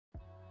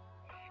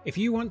If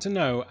you want to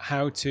know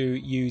how to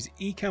use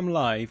Ecamm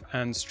Live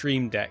and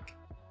Stream Deck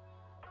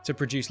to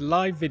produce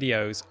live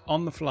videos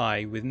on the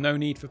fly with no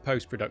need for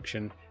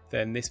post-production,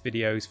 then this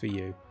video is for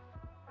you.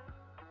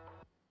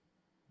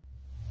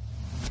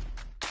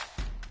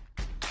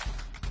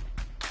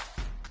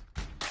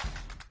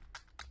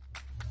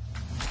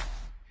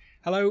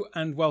 Hello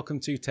and welcome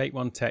to Take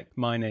One Tech.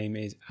 My name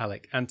is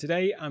Alec and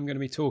today I'm going to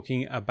be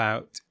talking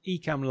about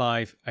Ecamm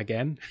Live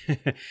again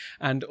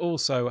and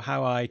also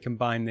how I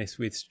combine this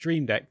with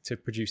Stream Deck to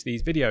produce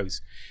these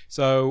videos.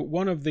 So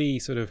one of the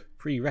sort of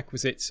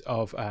prerequisites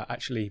of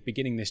actually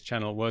beginning this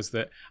channel was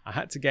that I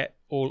had to get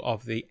all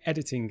of the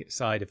editing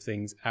side of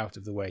things out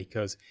of the way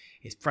because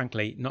it's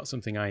frankly not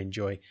something I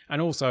enjoy,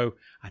 and also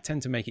I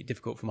tend to make it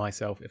difficult for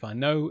myself. If I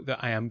know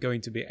that I am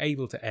going to be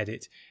able to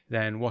edit,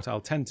 then what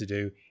I'll tend to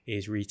do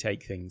is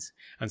retake things.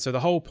 And so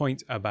the whole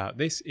point about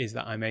this is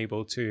that I'm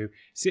able to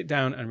sit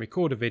down and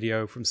record a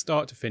video from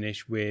start to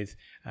finish with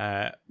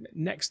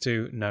next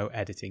to no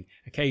editing.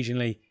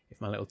 Occasionally, if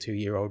my little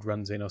 2-year-old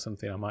runs in or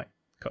something, I might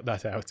cut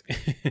that out.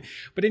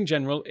 But in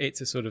general,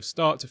 it's a sort of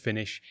start to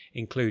finish,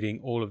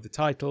 including all of the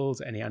titles,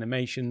 any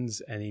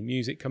animations, any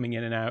music coming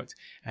in and out,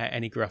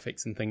 any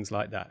graphics and things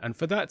like that. And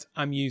for that,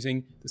 I'm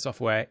using the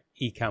software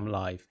Ecamm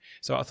Live.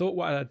 So I thought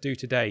what I'd do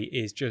today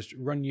is just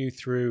run you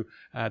through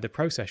the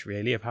process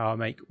really of how I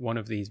make one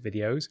of these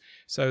videos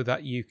so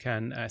that you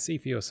can see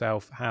for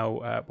yourself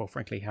how, well,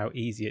 frankly, how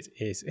easy it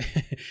is.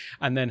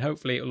 And then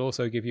hopefully it'll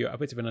also give you a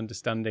bit of an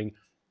understanding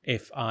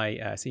if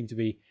I seem to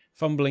be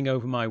fumbling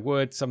over my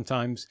words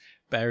sometimes.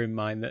 Bear in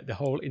mind that the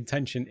whole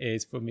intention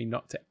is for me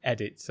not to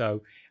edit,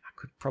 so I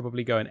could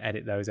probably go and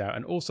edit those out.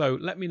 And also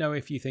let me know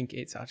if you think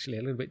it's actually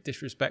a little bit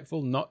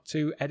disrespectful not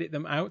to edit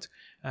them out,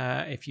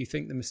 if you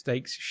think the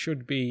mistakes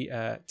should be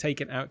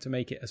taken out to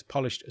make it as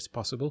polished as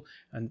possible,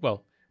 and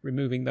well,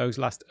 removing those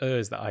last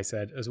ers that I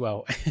said as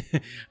well.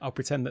 I'll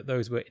pretend that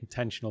those were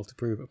intentional to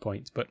prove a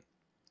point. But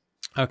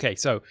okay,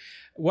 so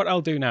what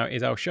I'll do now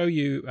is I'll show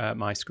you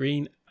my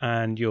screen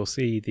and you'll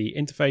see the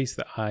interface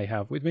that I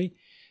have with me.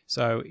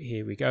 So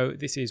here we go.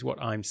 This is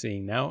what I'm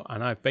seeing now,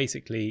 and I've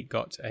basically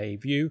got a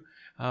view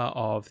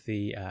of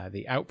the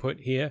output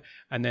here,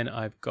 and then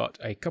I've got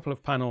a couple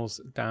of panels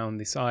down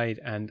the side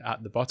and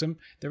at the bottom.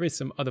 There is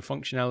some other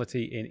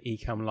functionality in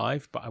Ecamm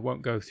Live, but I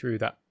won't go through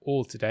that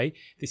all today.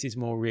 This is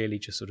more really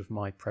just sort of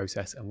my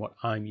process and what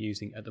I'm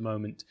using at the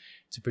moment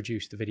to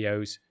produce the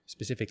videos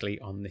specifically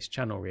on this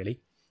channel really.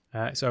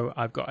 So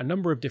I've got a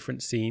number of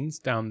different scenes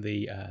down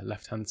the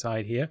left-hand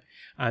side here,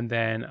 and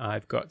then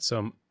I've got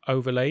some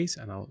overlays,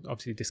 and I'll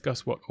obviously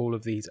discuss what all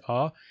of these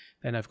are.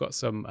 Then I've got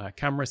some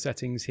camera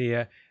settings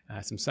here,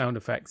 some sound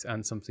effects,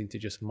 and something to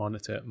just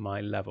monitor my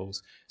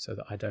levels so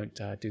that I don't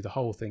do the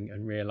whole thing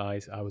and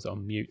realize I was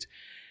on mute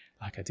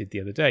like I did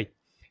the other day.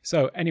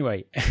 So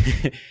anyway,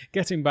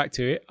 getting back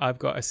to it, I've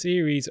got a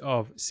series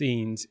of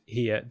scenes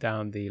here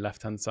down the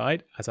left-hand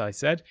side. As I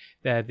said,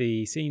 they're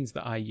the scenes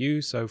that I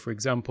use. So for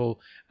example,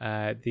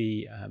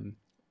 the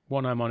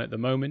one I'm on at the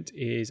moment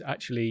is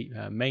actually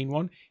main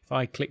one. If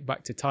I click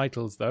back to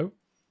titles though,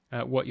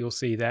 what you'll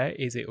see there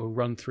is it will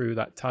run through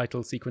that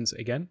title sequence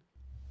again.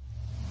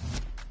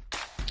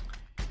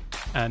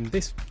 And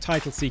this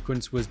title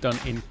sequence was done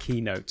in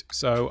Keynote.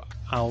 So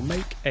I'll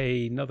make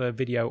another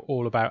video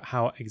all about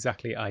how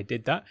exactly I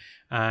did that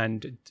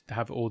and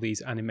have all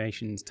these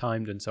animations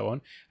timed and so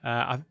on.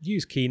 I've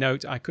used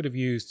Keynote. I could have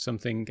used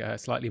something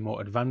slightly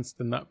more advanced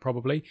than that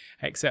probably,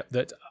 except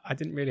that I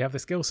didn't really have the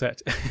skill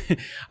set.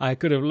 I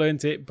could have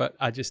learned it, but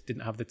I just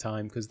didn't have the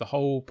time, because the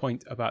whole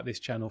point about this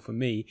channel for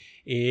me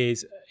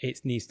is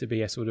it needs to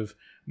be a sort of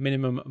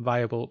minimum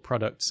viable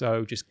product.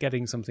 So just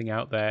getting something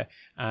out there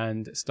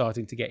and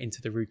starting to get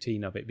into the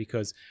routine of it,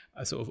 because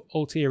a sort of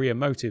ulterior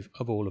motive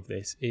of all of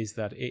this is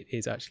that it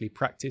is actually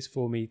practice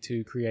for me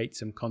to create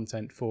some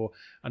content for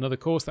another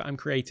course that I'm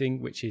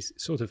creating, which is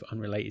sort of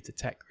unrelated to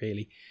tech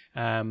really,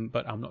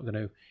 but I'm not going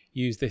to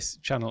use this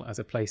channel as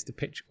a place to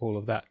pitch all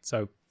of that,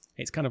 so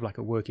it's kind of like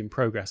a work in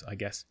progress, I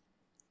guess.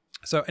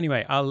 So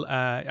anyway,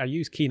 I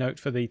use Keynote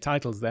for the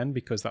titles then,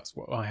 because that's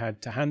what I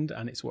had to hand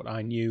and it's what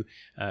I knew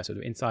sort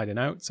of inside and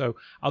out. So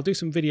I'll do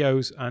some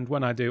videos, and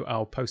when I do,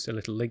 I'll post a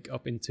little link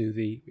up into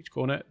the which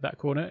corner, that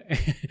corner,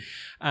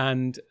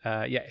 and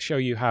yeah, show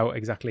you how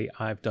exactly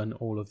I've done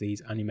all of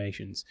these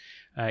animations.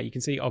 You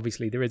can see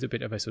obviously there is a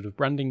bit of a sort of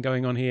branding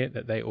going on here,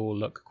 that they all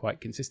look quite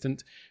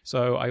consistent.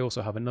 So I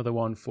also have another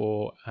one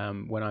for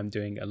when I'm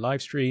doing a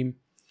live stream.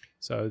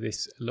 So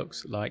this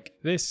looks like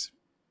this.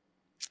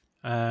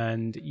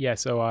 And yeah,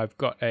 so I've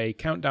got a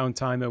countdown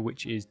timer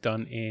which is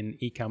done in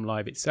Ecamm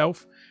Live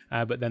itself,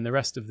 but then the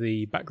rest of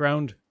the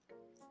background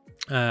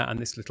and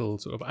this little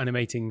sort of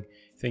animating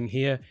thing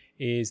here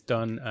is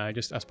done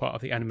just as part of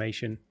the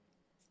animation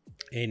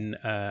in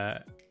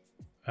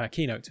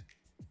Keynote.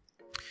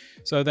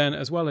 So then,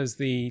 as well as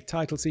the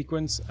title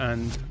sequence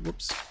and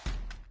whoops,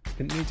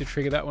 didn't need to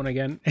trigger that one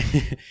again,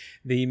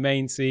 the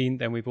main scene,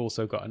 then we've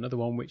also got another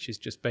one which is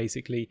just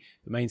basically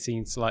the main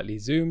scene slightly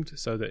zoomed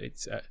so that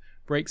it's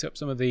breaks up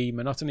some of the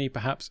monotony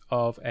perhaps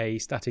of a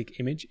static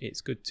image. It's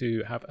good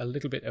to have a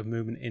little bit of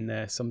movement in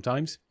there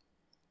sometimes.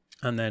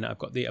 And then I've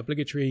got the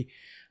obligatory,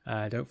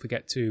 don't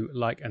forget to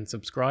like and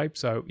subscribe.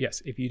 So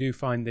yes, if you do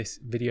find this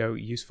video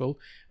useful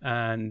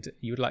and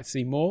you would like to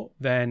see more,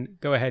 then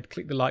go ahead,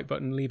 click the like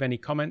button, leave any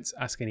comments,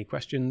 ask any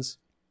questions.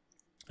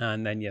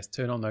 And then yes,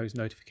 turn on those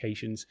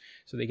notifications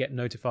so they get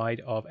notified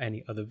of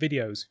any other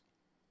videos.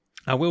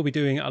 I will be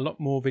doing a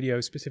lot more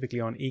videos specifically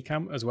on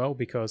Ecamm as well,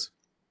 because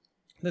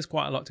there's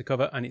quite a lot to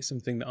cover and it's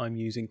something that I'm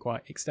using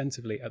quite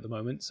extensively at the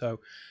moment. So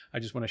I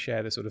just want to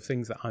share the sort of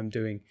things that I'm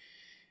doing,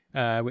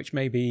 which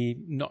may be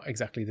not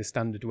exactly the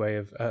standard way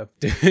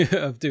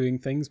of doing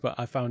things, but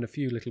I found a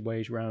few little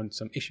ways around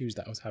some issues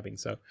that I was having.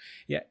 So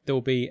yeah, there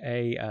will be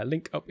a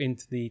link up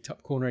into the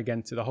top corner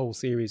again to the whole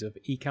series of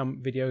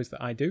Ecamm videos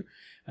that I do.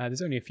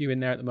 There's only a few in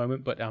there at the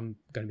moment, but I'm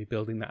going to be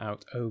building that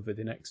out over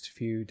the next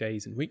few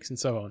days and weeks and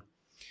so on.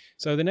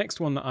 So the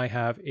next one that I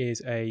have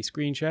is a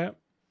screen share,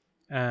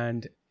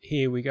 and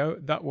here we go.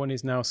 That one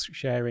is now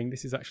sharing.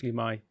 This is actually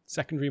my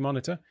secondary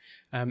monitor.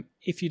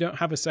 If you don't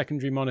have a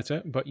secondary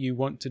monitor, but you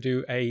want to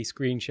do a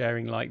screen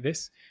sharing like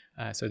this,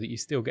 so that you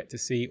still get to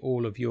see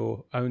all of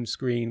your own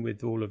screen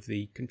with all of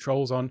the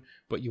controls on,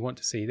 but you want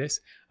to see this,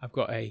 I've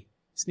got a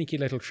sneaky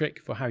little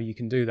trick for how you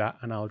can do that,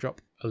 and I'll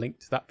drop a link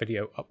to that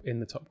video up in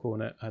the top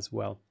corner as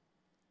well.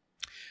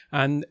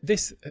 And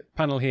this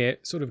panel here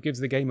sort of gives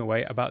the game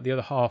away about the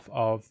other half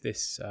of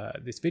this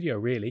this video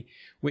really,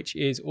 which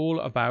is all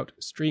about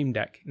Stream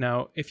Deck.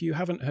 Now, if you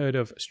haven't heard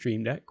of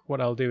Stream Deck, what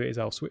I'll do is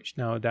I'll switch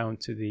now down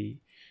to the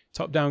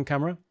top-down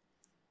camera,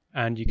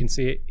 and you can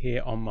see it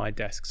here on my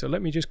desk. So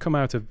let me just come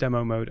out of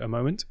demo mode a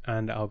moment,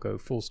 and I'll go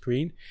full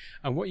screen.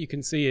 And what you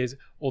can see is,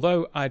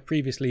 although I'd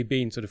previously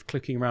been sort of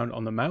clicking around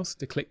on the mouse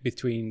to click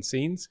between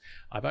scenes,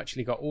 I've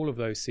actually got all of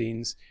those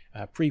scenes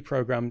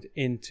pre-programmed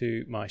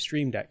into my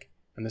Stream Deck.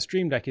 And the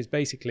Stream Deck is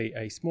basically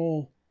a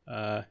small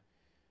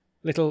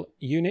little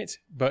unit,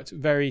 but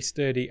very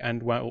sturdy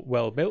and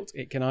well built.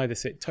 It can either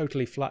sit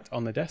totally flat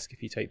on the desk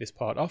if you take this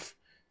part off,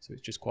 so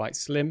it's just quite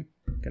slim.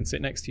 It can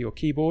sit next to your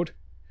keyboard,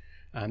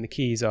 and the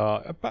keys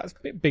are about a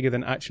bit bigger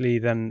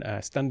than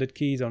standard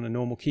keys on a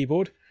normal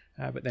keyboard.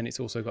 But then it's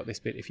also got this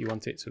bit if you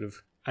want it sort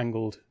of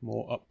angled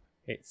more up.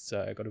 It's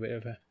got a bit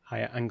of a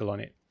higher angle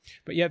on it.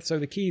 But yeah, so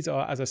the keys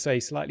are, as I say,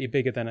 slightly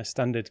bigger than a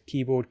standard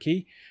keyboard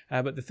key.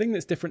 But the thing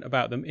that's different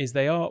about them is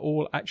they are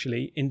all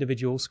actually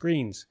individual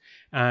screens.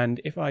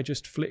 And if I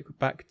just flick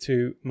back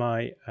to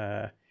my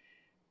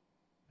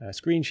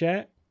screen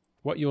share,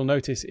 what you'll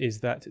notice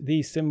is that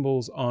these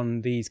symbols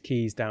on these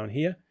keys down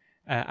here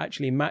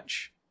actually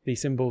match the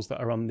symbols that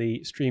are on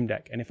the Stream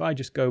Deck. And if I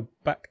just go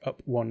back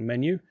up one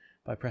menu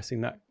by pressing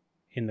that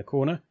in the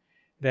corner,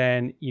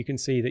 then you can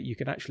see that you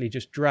can actually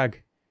just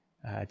drag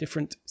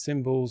different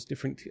symbols,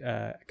 different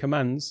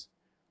commands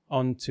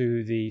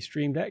onto the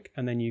Stream Deck,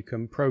 and then you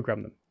can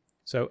program them.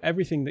 So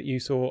everything that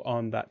you saw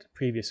on that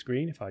previous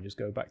screen, if I just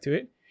go back to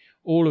it,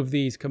 all of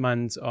these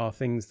commands are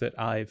things that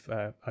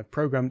I've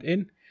programmed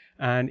in,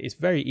 and it's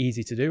very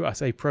easy to do. I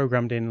say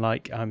programmed in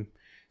like I'm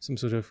some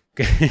sort of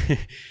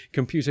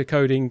computer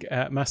coding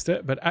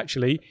master, but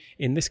actually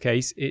in this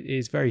case it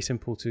is very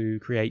simple to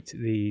create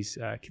these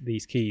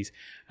keys.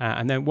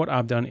 And then what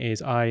I've done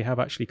is I have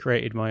actually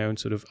created my own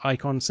sort of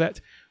icon set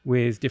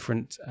with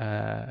different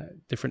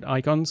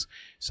icons.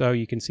 So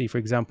you can see, for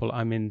example,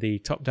 I'm in the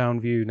top-down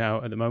view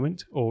now at the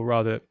moment, or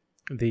rather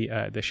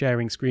the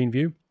sharing screen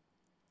view.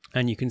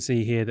 And you can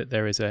see here that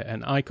there is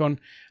an icon,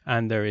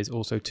 and there is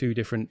also two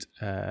different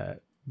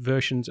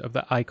versions of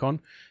that icon.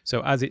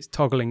 So as it's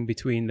toggling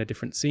between the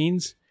different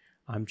scenes,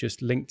 I'm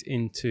just linked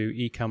into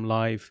Ecamm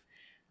Live,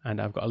 and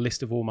I've got a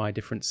list of all my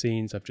different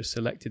scenes. I've just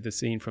selected the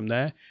scene from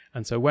there,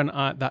 and so when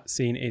that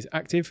scene is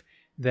active,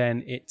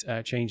 then it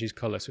changes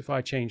color. So if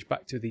I change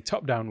back to the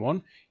top down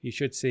one, you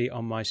should see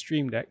on my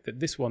Stream Deck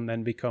that this one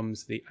then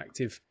becomes the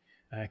active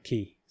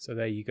key. So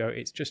there you go,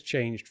 it's just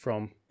changed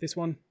from this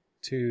one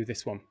to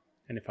this one.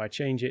 And if I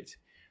change it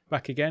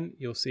back again,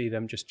 you'll see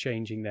them just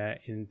changing there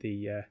in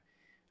the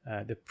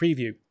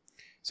preview.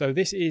 So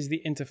this is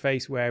the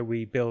interface where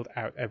we build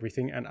out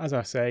everything, and as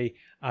I say,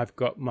 I've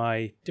got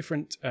my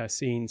different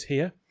scenes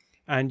here,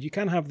 and you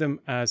can have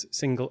them as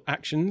single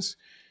actions.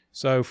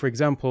 So for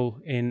example,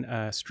 in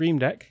Stream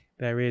Deck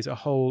there is a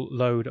whole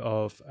load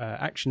of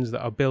actions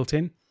that are built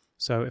in.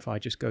 So if I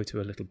just go to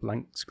a little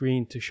blank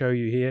screen to show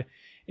you here,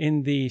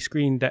 in the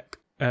Stream Deck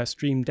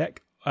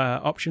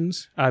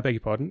options, I beg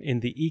your pardon,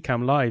 in the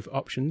Ecamm Live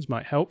options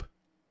might help.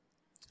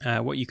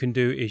 What you can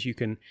do is you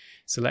can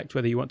select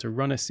whether you want to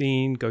run a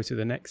scene, go to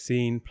the next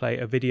scene, play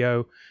a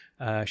video,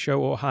 show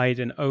or hide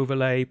an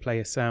overlay, play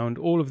a sound,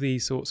 all of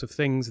these sorts of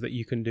things that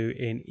you can do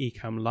in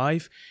Ecamm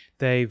Live.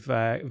 They've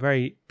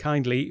very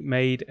kindly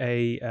made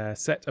a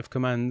set of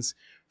commands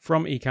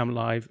from Ecamm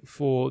Live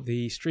for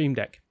the Stream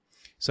Deck.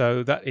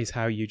 So that is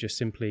how you just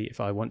simply,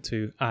 if I want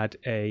to add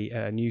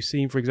a new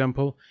scene, for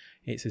example,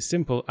 it's as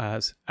simple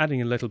as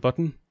adding a little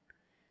button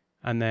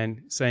and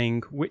then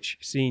saying which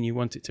scene you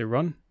want it to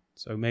run.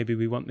 So maybe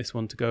we want this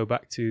one to go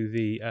back to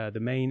the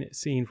main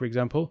scene, for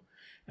example.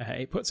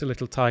 it puts a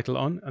little title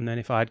on, and then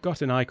if I had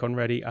got an icon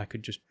ready, I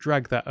could just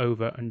drag that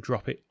over and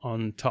drop it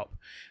on top.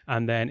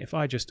 And then if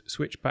I just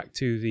switch back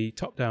to the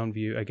top-down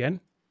view again,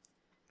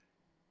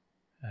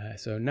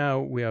 so now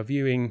we are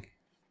viewing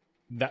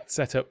that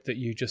setup that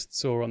you just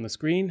saw on the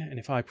screen, and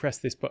if I press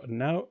this button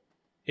now,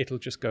 it'll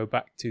just go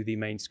back to the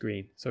main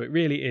screen. So it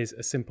really is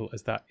as simple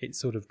as that. It's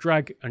sort of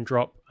drag and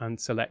drop and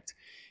select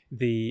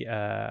the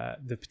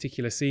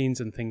particular scenes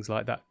and things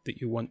like that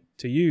that you want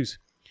to use.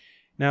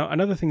 Now,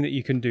 another thing that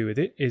you can do with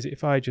it is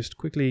if I just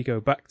quickly go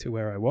back to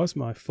where I was,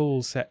 my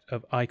full set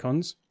of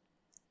icons,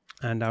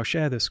 and I'll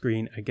share the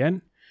screen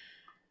again.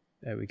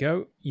 There we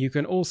go. You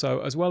can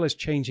also, as well as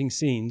changing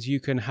scenes, you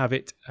can have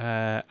it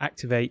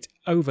activate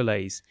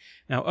overlays.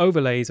 Now,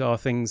 overlays are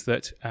things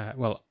that,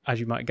 well, as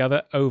you might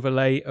gather,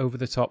 overlay over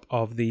the top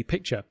of the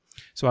picture.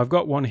 So I've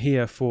got one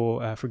here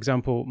for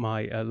example,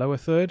 my lower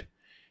third.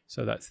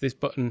 So that's this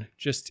button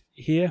just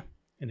here.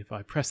 And if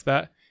I press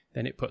that,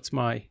 then it puts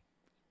my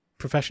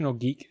Professional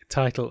Geek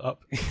title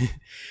up.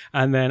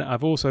 And then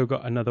I've also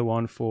got another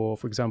one for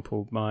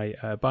example, my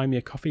Buy Me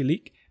a Coffee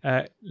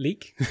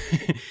link.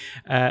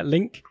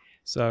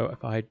 So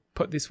if I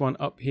put this one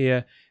up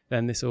here,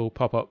 then this will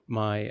pop up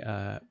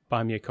my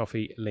Buy Me a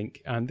Coffee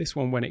link. And this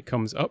one, when it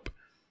comes up,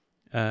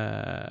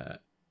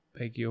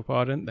 beg your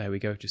pardon, there we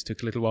go, just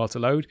took a little while to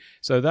load.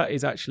 So that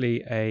is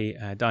actually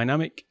a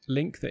dynamic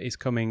link that is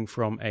coming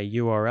from a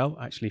URL,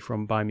 actually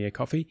from Buy Me a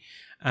Coffee.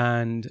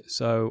 And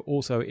so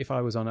also if I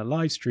was on a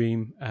live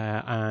stream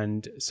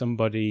and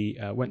somebody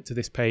went to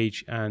this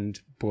page and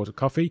bought a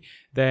coffee,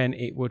 then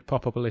it would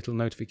pop up a little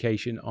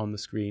notification on the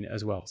screen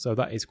as well. So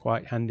that is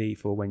quite handy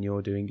for when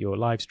you're doing your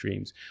live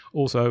streams.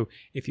 Also,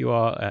 if you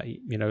are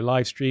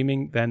live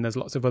streaming, then there's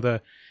lots of other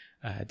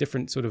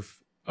different sort of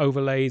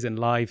overlays and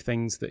live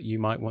things that you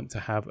might want to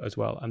have as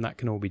well, and that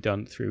can all be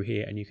done through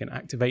here, and you can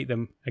activate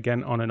them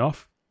again on and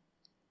off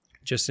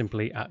just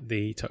simply at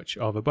the touch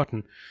of a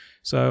button.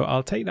 So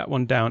I'll take that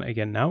one down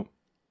again now.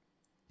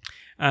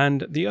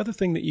 And the other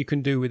thing that you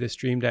can do with the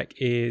Stream Deck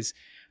is,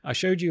 I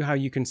showed you how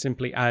you can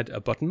simply add a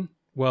button.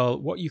 Well,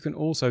 what you can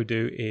also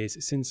do is,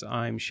 since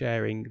I'm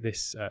sharing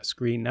this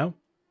screen now,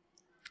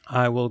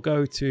 I will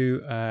go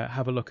to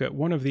have a look at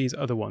one of these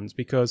other ones,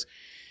 because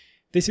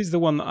this is the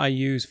one that I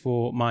use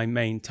for my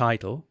main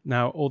title.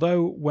 Now,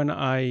 although when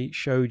I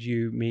showed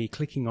you me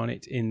clicking on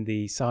it in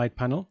the side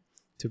panel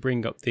to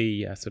bring up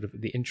the sort of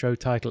the intro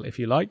title, if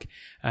you like,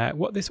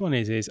 what this one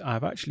is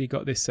I've actually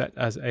got this set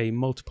as a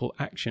multiple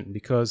action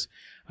because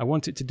I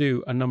want it to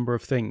do a number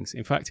of things.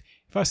 In fact,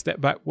 if I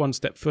step back one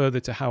step further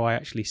to how I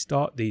actually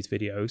start these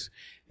videos,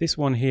 this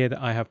one here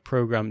that I have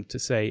programmed to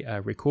say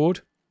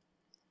record,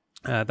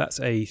 that's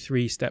a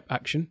 3-step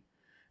action,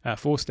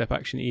 4-step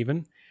action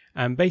even.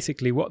 And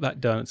basically what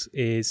that does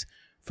is,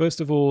 first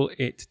of all,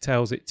 it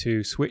tells it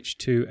to switch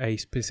to a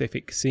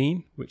specific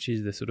scene, which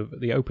is the sort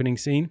of the opening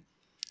scene.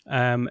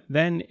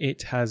 Then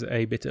it has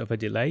a bit of a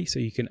delay, so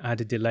you can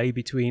add a delay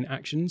between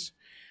actions.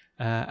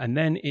 And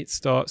then it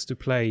starts to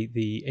play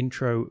the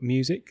intro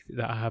music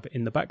that I have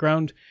in the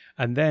background.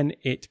 And then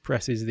it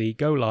presses the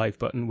go live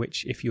button,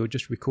 which if you're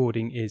just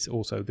recording is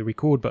also the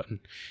record button.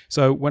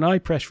 So when I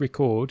press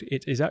record,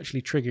 it is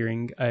actually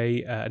triggering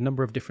a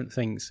number of different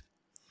things.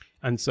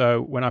 And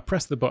so when I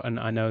press the button,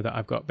 I know that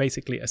I've got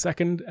basically a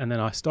second, and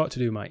then I start to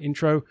do my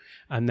intro.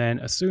 And then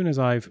as soon as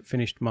I've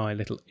finished my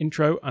little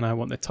intro and I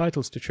want the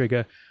titles to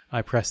trigger,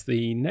 I press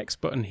the next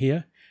button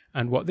here.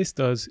 And what this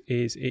does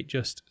is it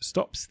just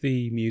stops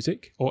the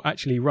music, or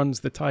actually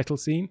runs the title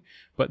scene,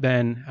 but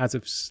then has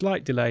a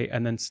slight delay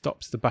and then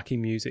stops the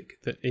backing music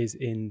that is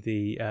in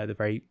the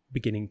very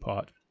beginning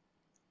part.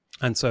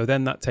 And so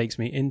then that takes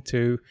me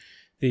into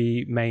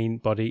the main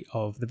body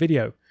of the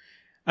video.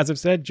 As I've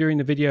said, during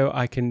the video,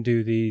 I can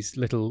do these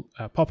little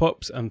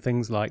pop-ups and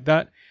things like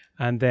that.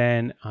 And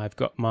then I've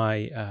got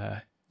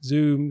my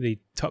zoom, the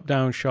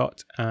top-down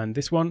shot, and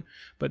this one.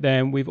 But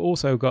then we've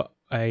also got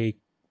a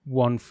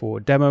one for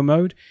demo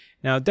mode.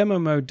 Now, demo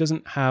mode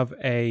doesn't have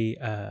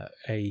isn't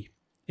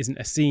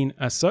a scene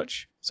as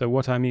such. So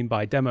what I mean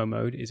by demo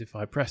mode is if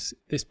I press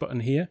this button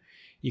here,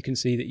 you can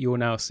see that you're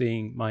now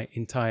seeing my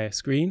entire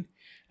screen.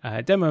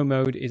 Demo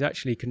mode is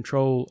actually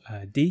Control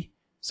D.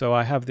 So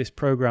I have this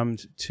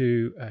programmed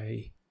to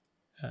a,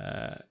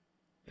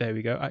 there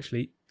we go,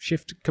 actually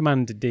Shift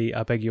Command D,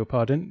 I beg your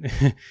pardon.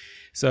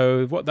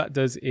 So what that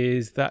does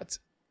is that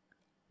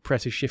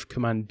presses Shift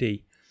Command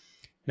D.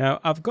 Now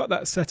I've got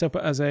that set up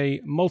as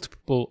a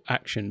multiple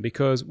action,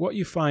 because what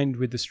you find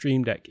with the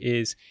Stream Deck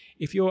is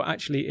if you're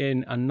actually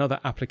in another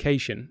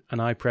application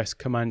and I press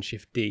Command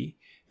Shift D,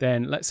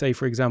 then let's say,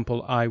 for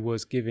example, I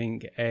was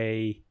giving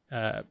a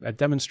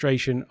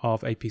demonstration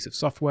of a piece of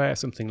software,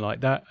 something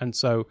like that. And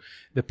so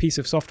the piece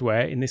of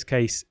software, in this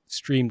case,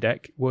 Stream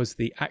Deck, was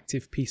the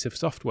active piece of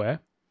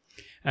software.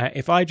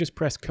 If I just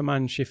press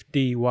Command Shift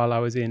D while I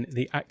was in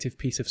the active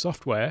piece of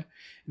software,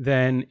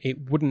 then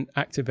it wouldn't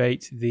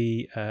activate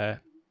the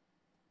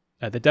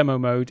demo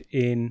mode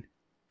in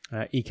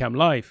Ecamm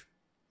Live.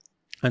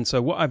 And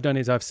so what I've done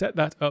is I've set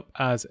that up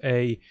as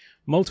a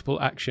multiple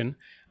action.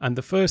 And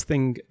the first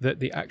thing that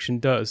the action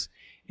does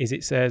is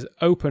it says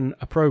open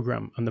a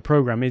program, and the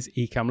program is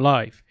Ecamm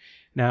Live.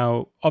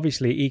 Now,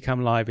 obviously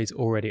Ecamm Live is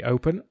already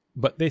open,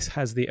 but this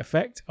has the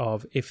effect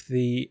of, if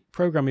the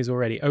program is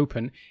already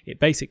open,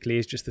 it basically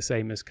is just the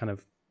same as kind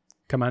of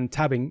command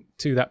tabbing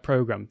to that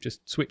program,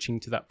 just switching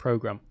to that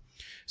program.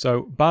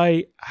 So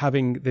by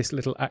having this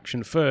little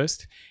action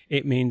first,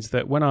 it means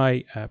that when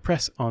I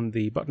press on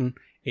the button,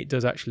 it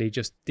does actually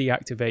just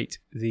deactivate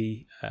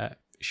the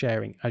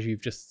sharing, as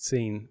you've just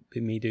seen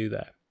me do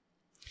there.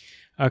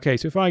 Okay,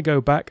 so if I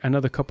go back,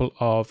 another couple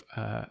of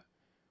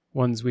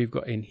ones we've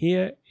got in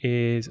here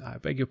is, I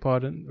beg your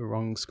pardon, the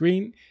wrong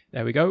screen.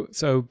 There we go.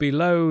 So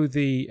below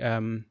the,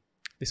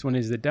 this one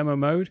is the demo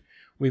mode.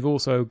 We've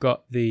also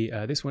got the,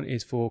 this one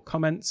is for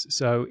comments.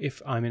 So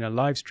if I'm in a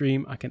live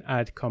stream, I can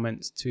add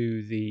comments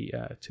to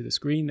the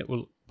screen that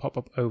will pop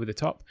up over the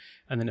top.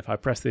 And then if I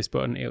press this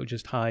button, it'll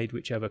just hide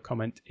whichever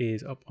comment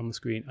is up on the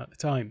screen at the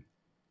time.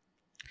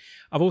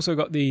 I've also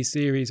got the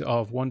series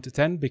of 1 to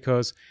 10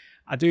 because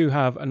I do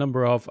have a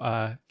number of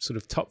sort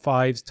of top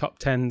 5s, top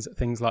 10s,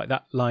 things like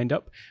that lined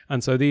up.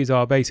 And so these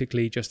are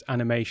basically just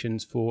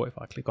animations for, if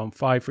I click on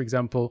 5, for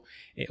example,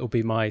 it'll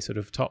be my sort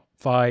of top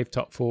 5,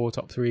 top 4,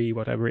 top 3,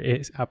 whatever it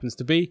is, happens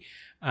to be.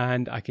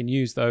 And I can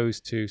use those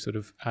to sort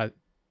of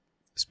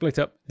split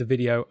up the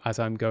video as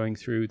I'm going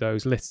through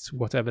those lists,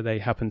 whatever they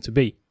happen to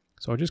be.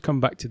 So I'll just come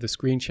back to the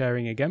screen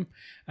sharing again.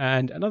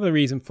 And another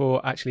reason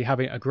for actually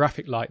having a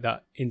graphic like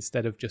that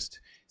instead of just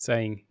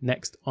saying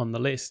next on the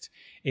list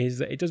is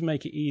that it does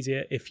make it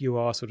easier if you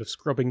are sort of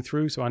scrubbing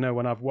through. So I know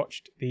when I've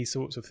watched these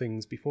sorts of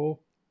things before,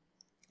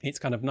 it's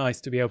kind of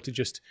nice to be able to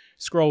just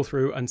scroll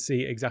through and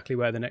see exactly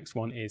where the next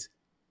one is,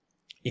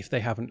 if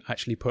they haven't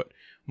actually put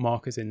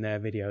markers in their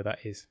video, that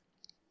is.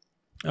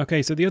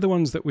 Okay, so the other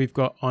ones that we've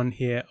got on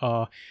here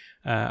are,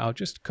 I'll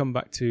just come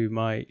back to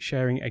my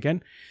sharing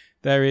again.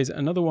 There is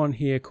another one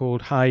here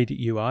called Hide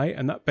UI,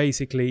 and that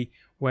basically,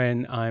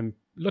 when I'm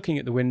looking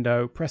at the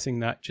window, pressing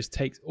that just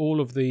takes all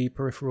of the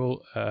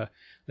peripheral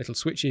little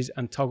switches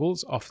and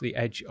toggles off the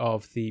edge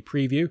of the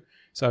preview.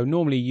 So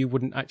normally you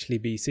wouldn't actually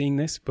be seeing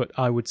this, but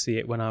I would see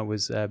it when I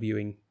was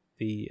viewing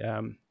the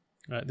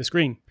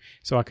screen.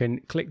 So I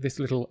can click this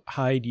little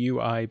Hide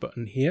UI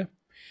button here.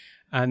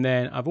 And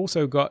then I've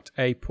also got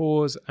a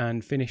pause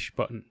and finish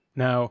button.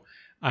 Now,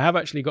 I have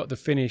actually got the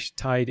finish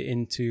tied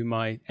into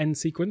my end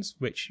sequence,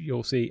 which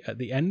you'll see at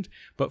the end.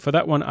 But for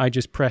that one, I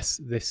just press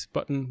this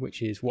button,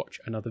 which is watch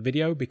another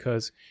video,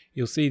 because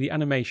you'll see the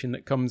animation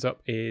that comes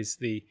up is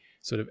the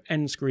sort of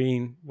end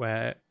screen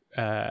where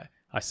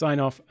I sign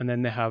off, and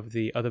then they have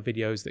the other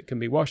videos that can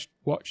be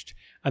watched,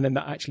 and then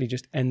that actually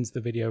just ends the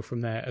video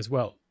from there as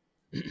well.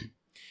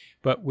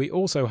 But we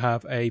also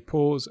have a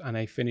pause and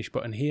a finish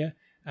button here.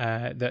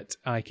 That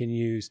I can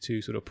use to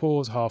sort of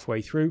pause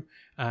halfway through,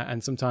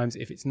 and sometimes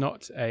if it's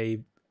not a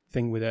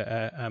thing with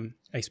a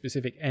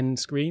specific end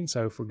screen,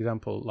 so for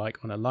example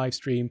like on a live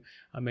stream,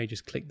 I may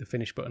just click the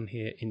finish button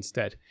here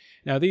instead.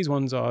 Now these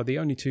ones are the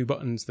only two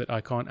buttons that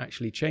I can't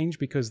actually change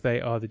because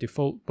they are the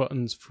default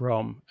buttons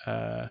from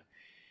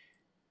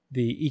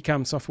the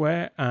Ecamm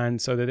software,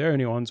 and so they're the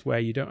only ones where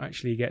you don't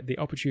actually get the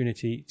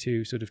opportunity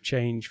to sort of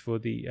change for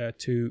the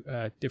two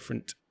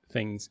different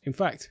things. In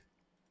fact,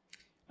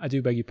 I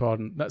do beg your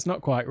pardon, that's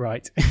not quite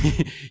right.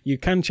 You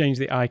can change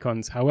the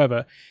icons,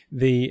 however,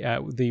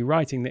 the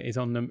writing that is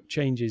on them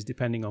changes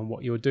depending on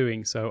what you're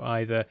doing. So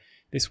either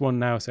this one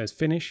now says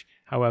finish,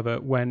 however,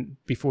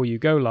 before you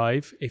go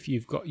live, if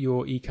you've got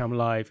your Ecamm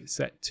Live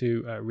set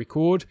to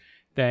record,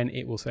 then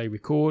it will say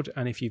record,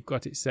 and if you've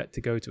got it set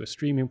to go to a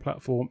streaming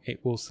platform,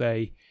 it will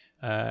say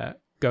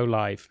go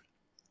live.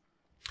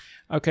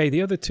 Okay,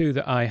 the other two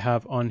that I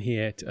have on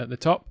here at the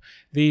top,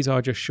 these are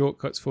just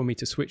shortcuts for me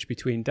to switch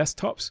between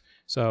desktops.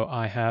 So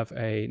I have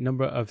a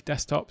number of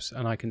desktops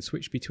and I can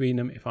switch between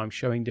them if I'm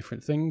showing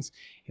different things.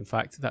 In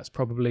fact, that's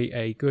probably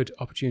a good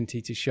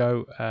opportunity to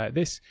show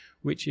this,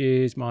 which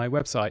is my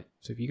website.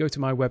 So if you go to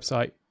my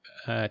website,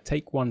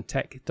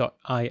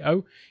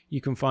 take1tech.io,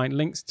 you can find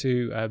links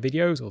to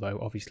videos, although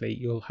obviously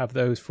you'll have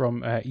those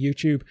from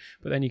YouTube,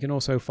 but then you can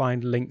also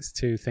find links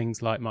to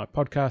things like my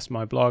podcast,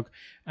 my blog,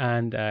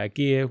 and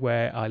gear,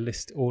 where I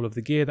list all of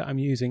the gear that I'm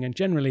using and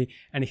generally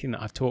anything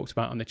that I've talked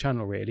about on the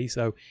channel, really.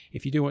 So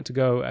if you do want to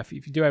go, if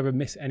you do ever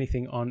miss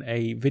anything on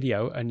a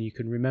video and you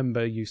can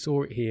remember you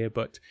saw it here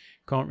but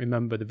can't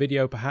remember the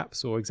video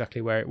perhaps or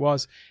exactly where it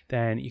was,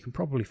 then you can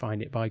probably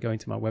find it by going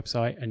to my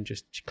website and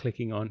just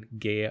clicking on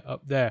gear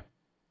up there.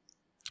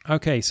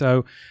 Okay,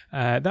 so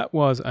that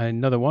was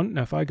another one.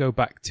 Now if I go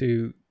back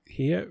to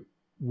here,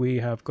 we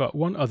have got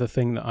one other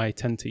thing that I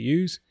tend to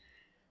use,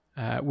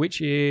 which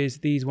is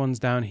these ones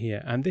down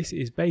here, and this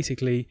is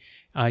basically,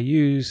 I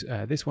use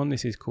this one.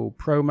 This is called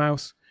Pro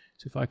Mouse.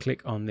 So if I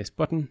click on this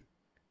button,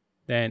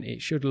 then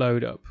it should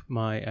load up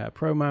my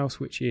Pro Mouse,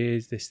 which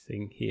is this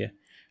thing here.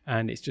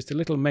 And it's just a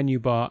little menu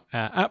bar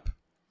app.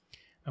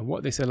 And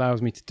what this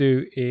allows me to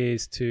do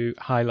is to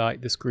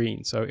highlight the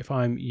screen. So if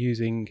I'm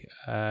using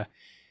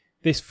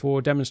this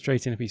for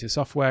demonstrating a piece of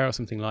software or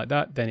something like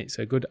that, then it's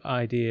a good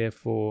idea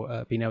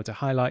for being able to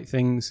highlight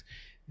things.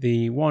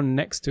 The one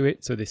next to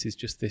it, so this is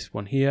just this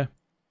one here,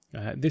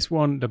 This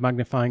one, the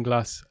magnifying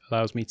glass,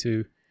 allows me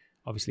to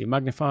obviously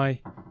magnify.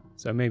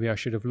 So maybe I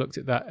should have looked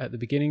at that at the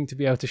beginning to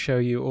be able to show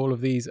you all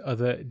of these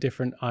other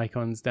different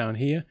icons down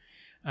here.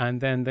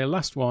 And then the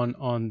last one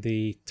on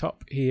the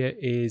top here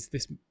is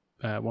this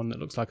one that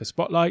looks like a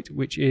spotlight,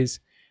 which is,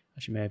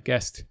 as you may have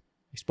guessed,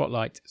 a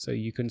spotlight. So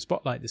you can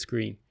spotlight the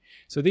screen.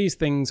 So these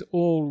things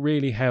all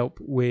really help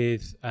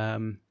with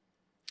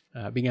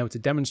being able to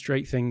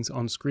demonstrate things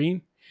on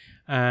screen.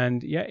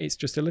 And yeah, it's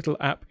just a little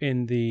app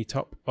in the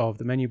top of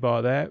the menu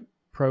bar there,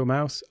 Pro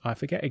Mouse. I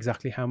forget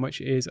exactly how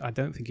much it is. I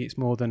don't think it's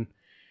more than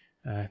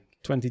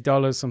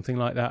 $20, something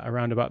like that,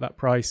 around about that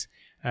price.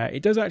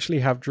 It does actually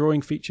have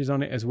drawing features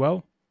on it as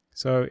well.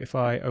 So if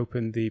I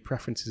open the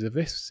preferences of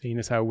this, seeing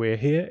as how we're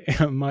here,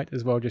 I might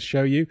as well just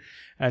show you.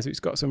 So it's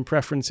got some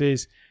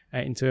preferences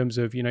in terms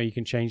of, you know, you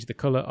can change the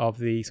color of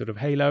the sort of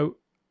halo.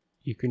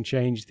 You can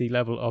change the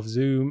level of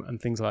zoom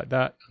and things like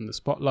that, and the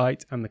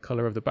spotlight and the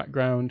color of the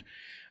background.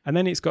 And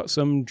then it's got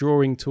some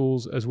drawing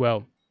tools as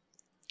well.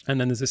 And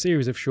then there's a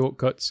series of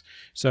shortcuts.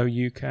 So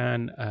you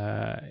can,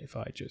 if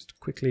I just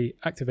quickly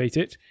activate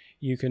it,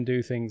 you can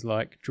do things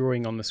like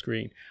drawing on the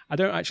screen. I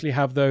don't actually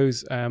have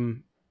those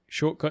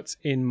shortcuts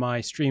in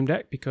my Stream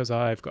Deck because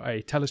I've got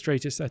a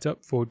telestrator set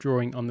up for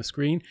drawing on the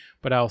screen,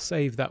 but I'll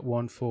save that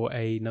one for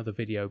another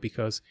video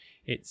because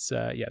it's,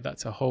 yeah,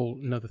 that's a whole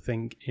another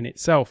thing in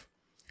itself.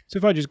 So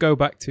if I just go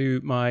back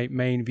to my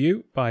main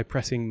view by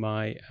pressing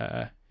my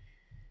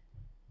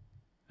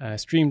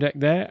Stream Deck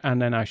there,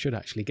 and then I should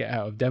actually get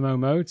out of demo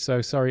mode.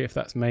 So sorry if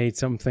that's made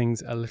some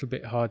things a little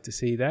bit hard to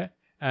see there.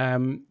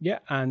 Yeah,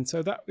 and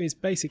so that is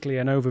basically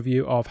an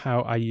overview of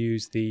how I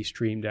use the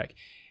Stream Deck.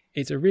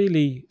 It's a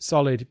really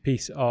solid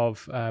piece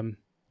of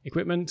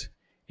equipment.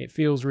 It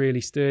feels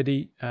really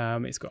sturdy.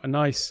 It's got a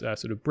nice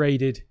sort of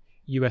braided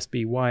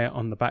USB wire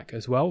on the back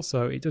as well,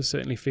 so it does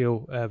certainly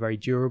feel very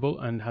durable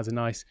and has a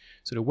nice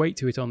sort of weight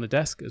to it on the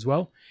desk as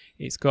well.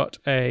 It's got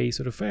a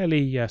sort of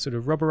fairly sort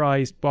of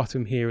rubberized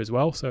bottom here as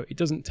well, so it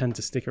doesn't tend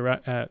to stick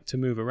around to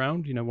move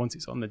around. You know, once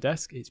it's on the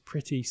desk, it's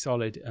pretty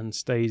solid and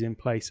stays in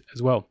place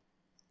as well.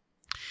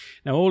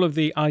 Now, all of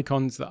the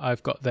icons that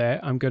I've got there,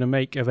 I'm going to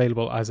make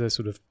available as a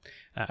sort of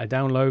a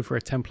download for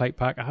a template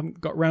pack. I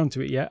haven't got around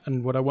to it yet,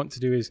 and what I want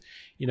to do is,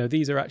 you know,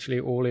 these are actually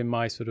all in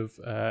my sort of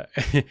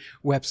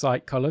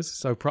website colors,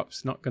 so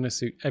props not going to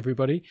suit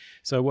everybody.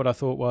 So what I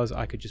thought was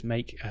I could just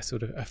make a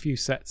sort of a few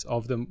sets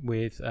of them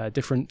with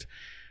different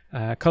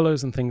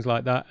colors and things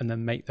like that, and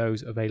then make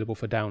those available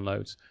for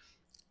downloads.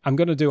 I'm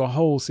going to do a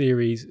whole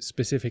series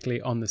specifically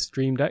on the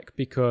Stream Deck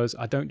because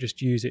I don't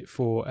just use it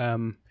for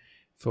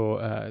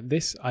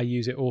this. I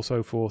use it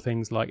also for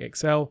things like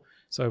Excel.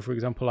 So for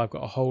example, I've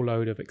got a whole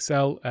load of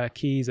Excel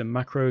keys and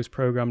macros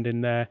programmed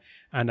in there,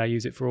 and I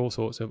use it for all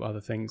sorts of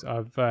other things.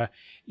 I've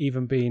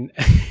even been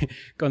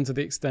gone to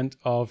the extent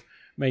of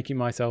making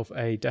myself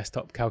a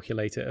desktop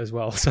calculator as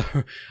well. So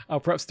I'll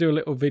perhaps do a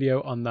little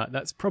video on that.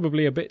 That's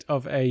probably a bit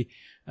of a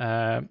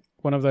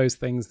one of those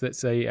things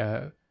that's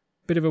a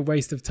bit of a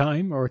waste of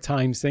time or a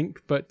time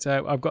sink, but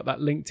I've got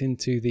that linked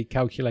into the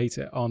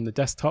calculator on the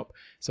desktop.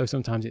 So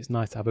sometimes it's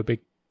nice to have a big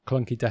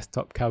clunky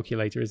desktop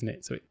calculator, isn't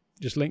it? So it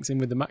just links in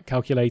with the Mac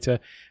calculator,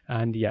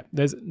 and yeah,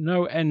 there's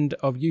no end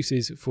of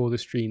uses for the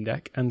Stream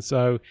Deck, and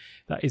so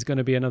that is going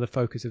to be another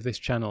focus of this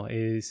channel,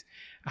 is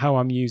how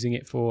I'm using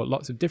it for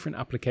lots of different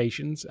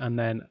applications. And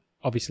then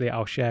obviously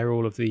I'll share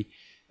all of the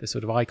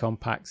sort of icon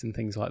packs and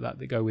things like that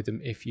that go with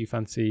them if you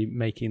fancy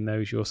making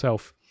those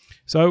yourself.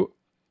 So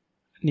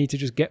I need to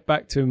just get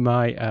back to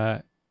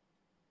my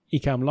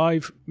Ecamm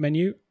Live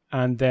menu,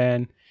 and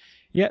then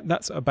yeah,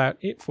 that's about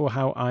it for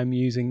how I'm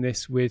using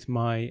this with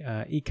my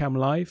Ecamm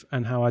Live,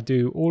 and how I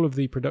do all of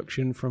the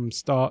production from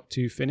start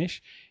to finish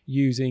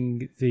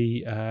using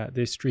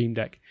the Stream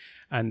Deck.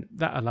 And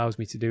that allows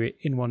me to do it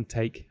in one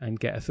take and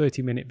get a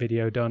 30-minute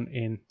video done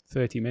in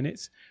 30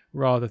 minutes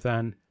rather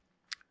than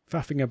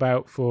faffing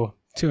about for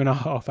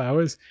 2.5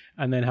 hours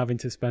and then having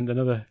to spend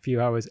another few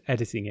hours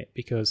editing it,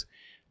 because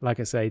like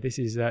I say, this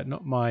is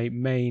not my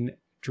main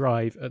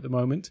drive at the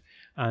moment,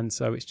 and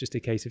so it's just a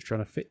case of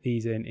trying to fit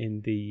these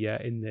in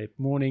the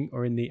morning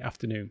or in the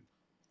afternoon.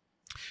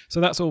 So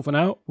that's all for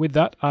now. With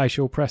that, I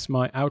shall press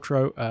my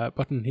outro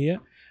button here,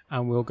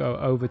 and we'll go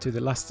over to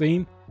the last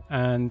scene.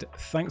 And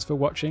thanks for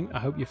watching. I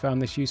hope you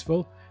found this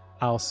useful.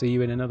 I'll see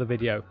you in another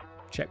video.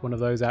 Check one of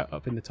those out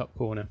up in the top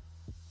corner.